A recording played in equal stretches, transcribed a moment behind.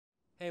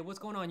Hey, what's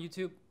going on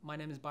YouTube? My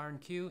name is Byron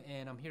Q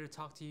and I'm here to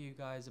talk to you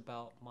guys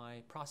about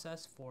my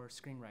process for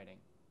screenwriting.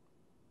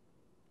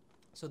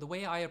 So the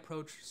way I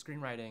approach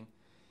screenwriting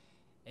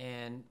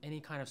and any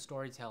kind of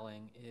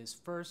storytelling is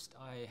first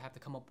I have to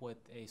come up with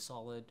a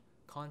solid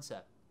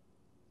concept.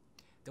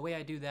 The way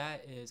I do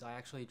that is I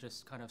actually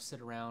just kind of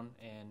sit around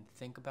and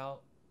think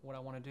about what I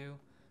want to do,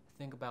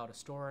 think about a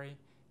story,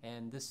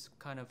 and this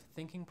kind of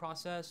thinking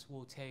process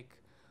will take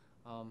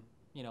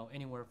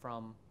anywhere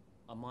from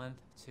a month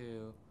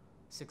to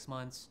 6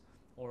 months,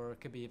 or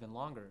it could be even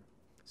longer.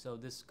 So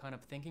this kind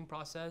of thinking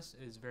process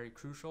is very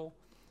crucial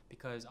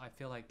because I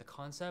feel like the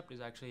concept is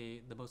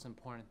actually the most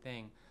important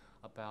thing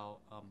about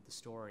the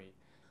story.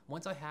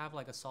 Once I have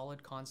like a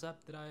solid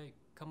concept that I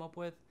come up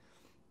with,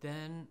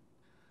 then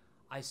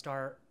I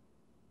start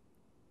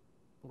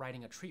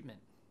writing a treatment.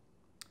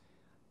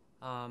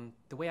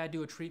 The way I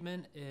do a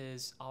treatment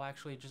is I'll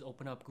actually just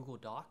open up Google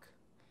Doc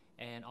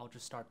and I'll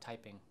just start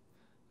typing.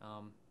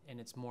 And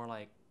it's more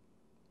like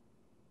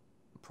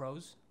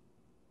prose,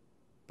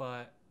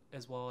 but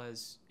as well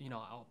as,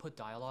 I'll put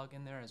dialogue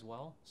in there as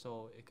well.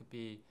 So it could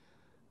be,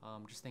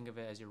 just think of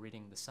it as you're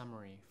reading the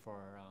summary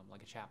for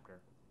like a chapter.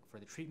 For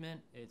the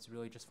treatment, it's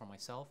really just for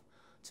myself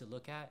to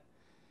look at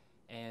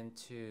and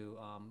to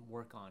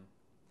work on.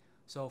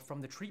 So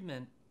from the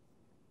treatment,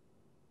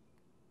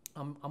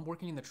 I'm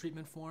working in the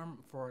treatment form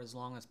for as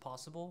long as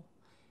possible,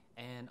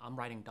 and I'm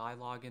writing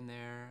dialogue in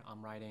there,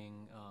 I'm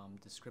writing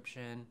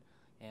description,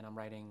 and I'm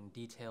writing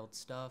detailed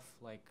stuff,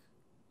 like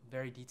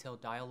very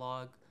detailed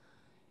dialogue,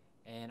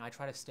 and I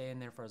try to stay in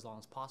there for as long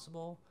as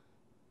possible.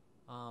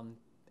 And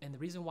the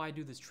reason why I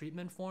do this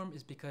treatment form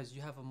is because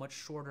you have a much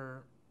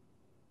shorter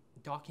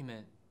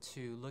document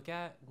to look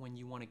at when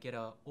you want to get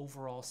an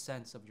overall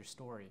sense of your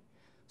story.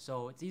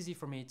 So it's easy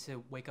for me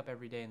to wake up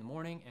every day in the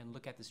morning and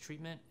look at this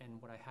treatment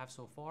and what I have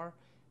so far,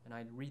 and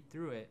I read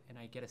through it and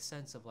I get a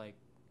sense of like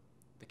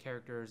the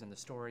characters and the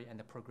story and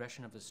the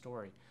progression of the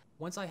story.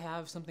 Once I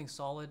have something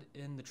solid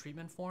in the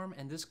treatment form,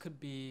 and this could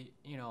be,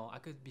 I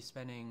could be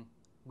spending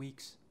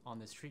weeks on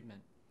this treatment,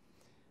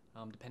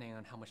 depending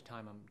on how much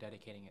time I'm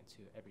dedicating it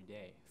to every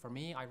day. For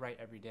me, I write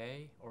every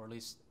day, or at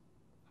least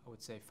I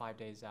would say 5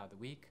 days out of the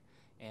week,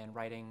 and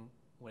writing,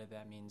 whether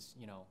that means,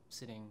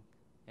 sitting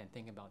and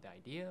thinking about the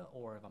idea,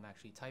 or if I'm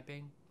actually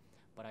typing.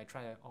 But I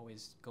try to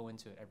always go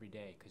into it every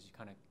day because you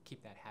kind of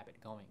keep that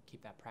habit going,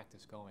 keep that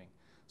practice going,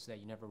 so that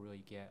you never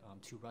really get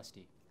too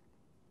rusty.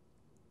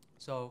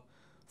 So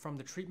from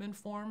the treatment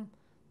form,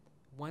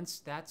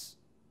 once that's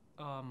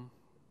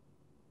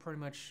pretty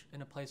much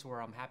in a place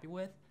where I'm happy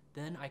with,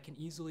 then I can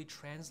easily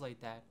translate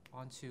that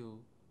onto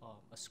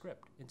a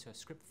script, into a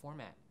script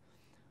format.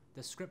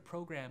 The script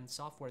program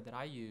software that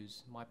I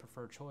use, my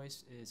preferred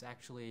choice, is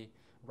actually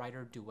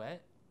Writer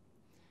Duet.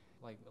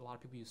 Like, a lot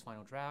of people use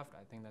Final Draft.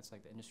 I think that's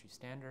like the industry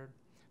standard.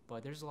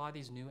 But there's a lot of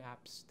these new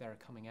apps that are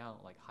coming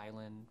out, like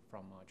Highland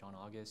from John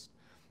August,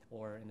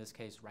 or in this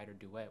case, Writer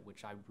Duet,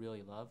 which I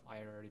really love.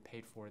 I already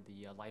paid for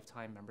the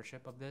lifetime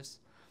membership of this.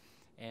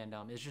 And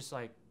it's just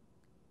like,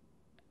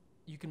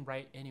 you can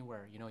write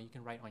anywhere. You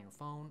can write on your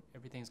phone.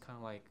 Everything's kind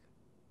of like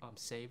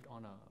saved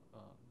on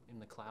in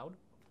the cloud,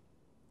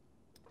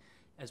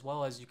 as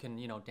well as you can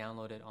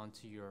download it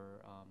onto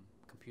your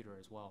computer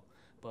as well.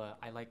 But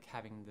I like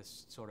having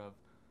this sort of,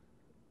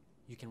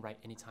 you can write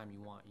anytime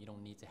you want. You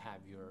don't need to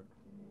have your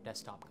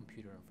desktop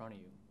computer in front of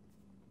you.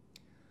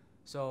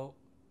 So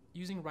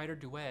using Writer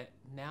Duet,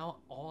 now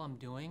all I'm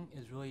doing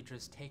is really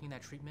just taking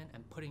that treatment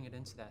and putting it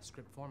into that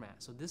script format.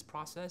 So this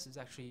process is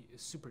actually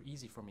super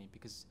easy for me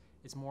because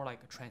it's more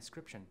like a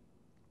transcription.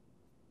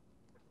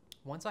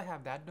 Once I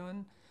have that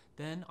done,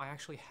 then I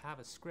actually have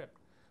a script.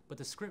 But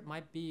the script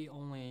might be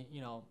only,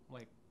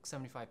 like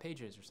 75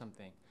 pages or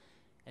something.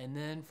 And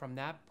then from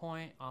that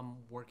point, I'm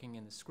working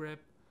in the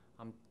script.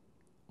 I'm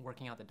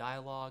working out the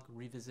dialogue,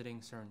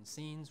 revisiting certain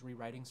scenes,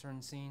 rewriting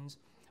certain scenes,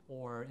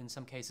 or in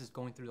some cases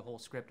going through the whole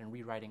script and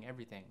rewriting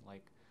everything,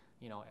 like,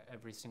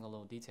 every single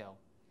little detail.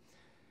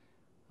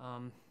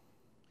 And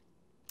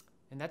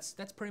that's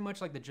pretty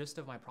much like the gist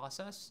of my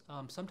process.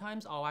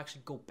 Sometimes I'll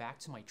actually go back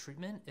to my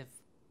treatment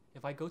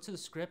if I go to the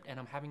script and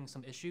I'm having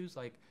some issues,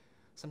 like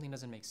something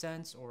doesn't make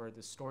sense or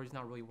the story's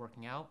not really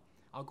working out.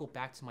 I'll go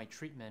back to my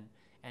treatment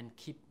and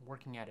keep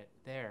working at it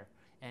there,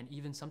 and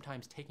even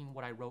sometimes taking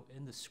what I wrote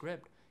in the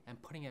script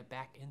and putting it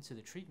back into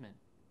the treatment,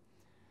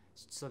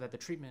 so that the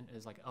treatment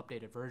is like an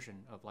updated version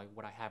of like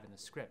what I have in the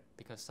script,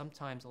 because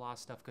sometimes a lot of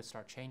stuff could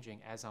start changing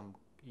as I'm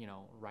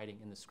writing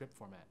in the script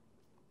format.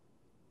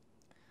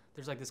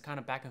 There's like this kind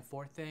of back and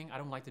forth thing. I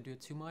don't like to do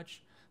it too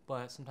much,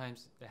 but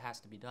sometimes it has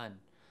to be done.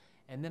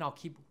 And then I'll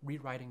keep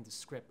rewriting the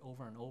script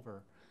over and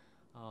over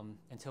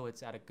until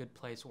it's at a good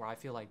place where I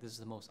feel like this is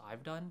the most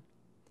I've done.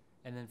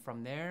 And then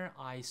from there,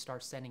 I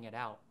start sending it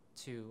out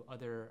to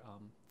other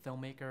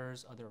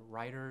filmmakers, other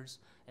writers,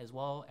 as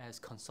well as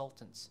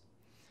consultants.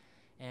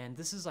 And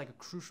this is like a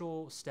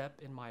crucial step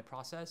in my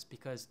process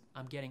because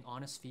I'm getting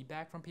honest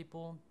feedback from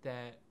people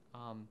that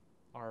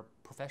are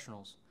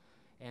professionals.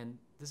 And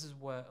this is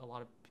what a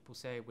lot of people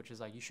say, which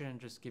is like, you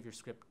shouldn't just give your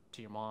script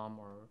to your mom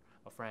or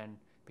a friend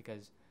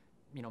because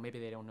maybe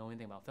they don't know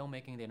anything about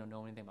filmmaking, they don't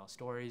know anything about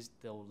stories,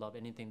 they'll love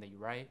anything that you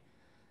write.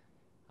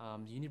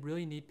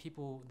 Really need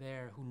people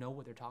there who know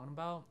what they're talking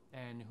about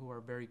and who are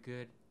very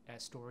good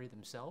at story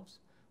themselves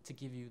to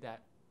give you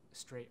that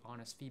straight,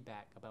 honest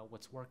feedback about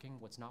what's working,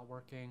 what's not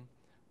working,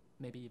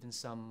 maybe even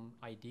some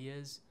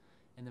ideas.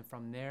 And then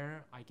from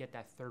there, I get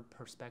that third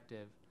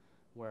perspective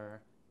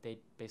where they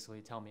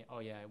basically tell me, oh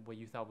yeah, what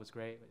you thought was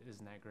great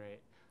isn't that great.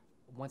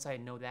 Once I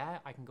know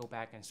that, I can go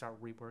back and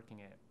start reworking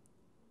it.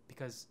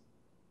 Because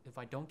if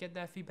I don't get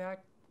that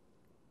feedback,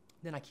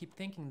 then I keep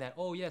thinking that,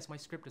 oh yes, my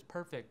script is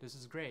perfect, this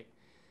is great.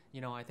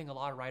 I think a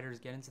lot of writers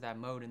get into that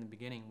mode in the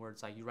beginning where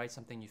it's like you write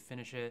something, you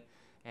finish it,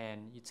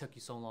 and it took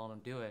you so long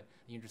to do it,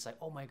 and you're just like,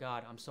 oh my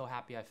god, I'm so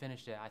happy I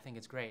finished it, I think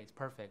it's great, it's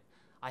perfect.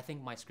 I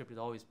think my script is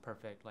always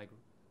perfect, like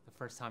the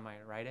first time I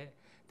write it.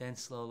 Then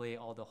slowly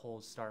all the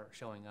holes start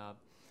showing up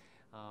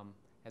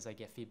as I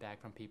get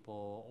feedback from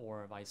people,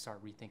 or if I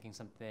start rethinking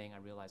something, I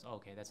realize, oh,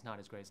 okay, that's not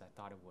as great as I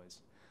thought it was.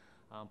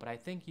 But I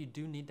think you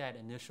do need that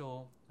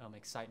initial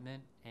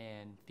excitement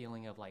and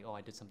feeling of like, oh,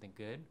 I did something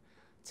good,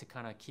 to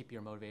kind of keep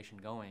your motivation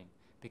going,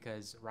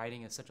 because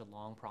writing is such a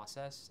long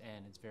process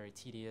and it's very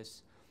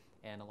tedious,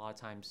 and a lot of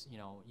times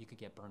you could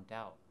get burnt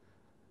out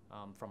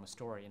from a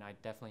story, and I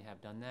definitely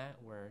have done that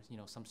where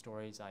some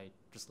stories I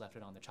just left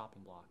it on the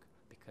chopping block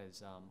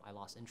because I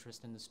lost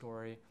interest in the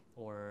story,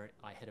 or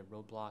I hit a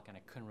roadblock and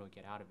I couldn't really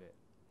get out of it.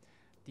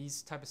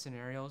 These type of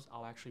scenarios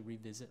I'll actually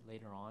revisit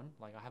later on.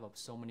 Like I have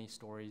so many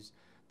stories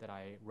that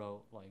I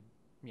wrote, like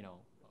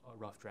a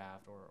rough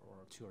draft or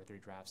 2 or 3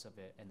 drafts of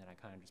it, and then I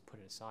kind of just put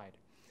it aside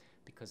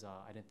because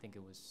I didn't think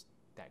it was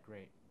that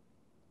great.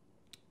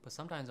 But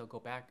sometimes I'll go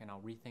back and I'll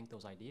rethink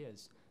those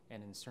ideas,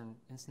 and in certain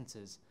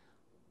instances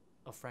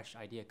a fresh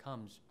idea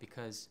comes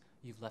because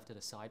you've left it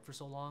aside for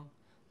so long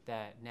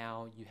that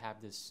now you have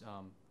this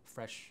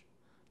fresh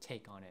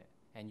take on it,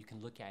 and you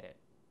can look at it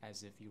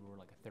as if you were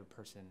like a third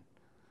person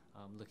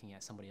looking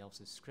at somebody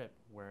else's script,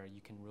 where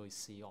you can really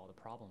see all the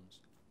problems.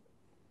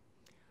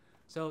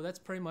 So that's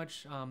pretty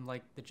much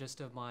like the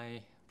gist of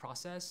my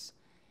process.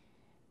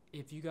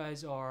 If you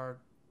guys are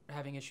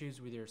having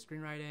issues with your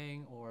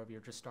screenwriting, or if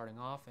you're just starting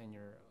off and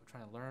you're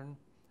trying to learn,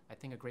 I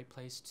think a great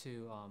place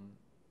to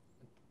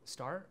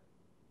start,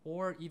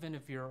 or even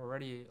if you're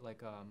already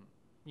like a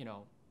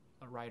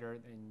writer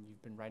and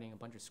you've been writing a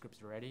bunch of scripts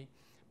already,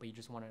 but you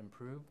just want to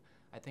improve,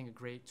 I think a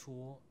great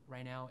tool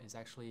right now is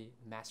actually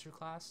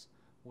Masterclass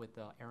with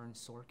Aaron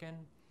Sorkin,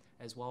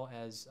 as well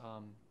as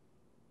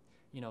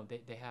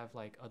they have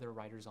like other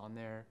writers on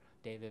there,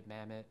 David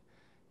Mamet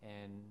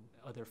and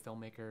other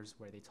filmmakers,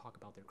 where they talk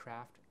about their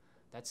craft.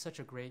 That's such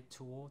a great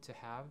tool to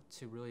have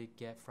to really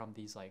get from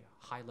these like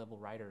high level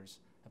writers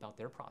about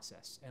their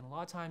process. And a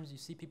lot of times you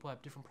see people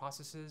have different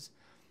processes,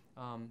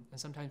 and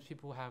sometimes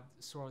people have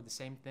sort of the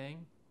same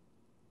thing.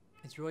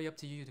 It's really up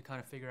to you to kind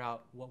of figure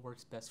out what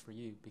works best for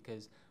you,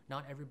 because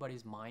not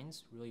everybody's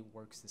minds really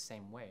works the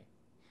same way.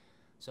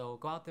 So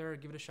go out there,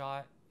 give it a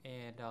shot,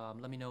 and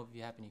let me know if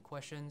you have any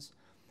questions.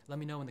 Let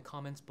me know in the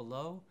comments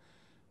below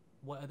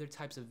what other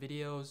types of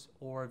videos,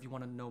 or if you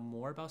want to know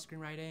more about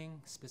screenwriting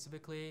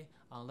specifically,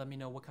 let me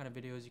know what kind of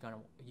videos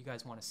you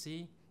guys want to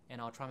see, and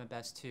I'll try my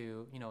best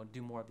to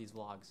do more of these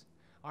vlogs.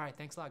 All right,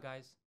 thanks a lot, guys.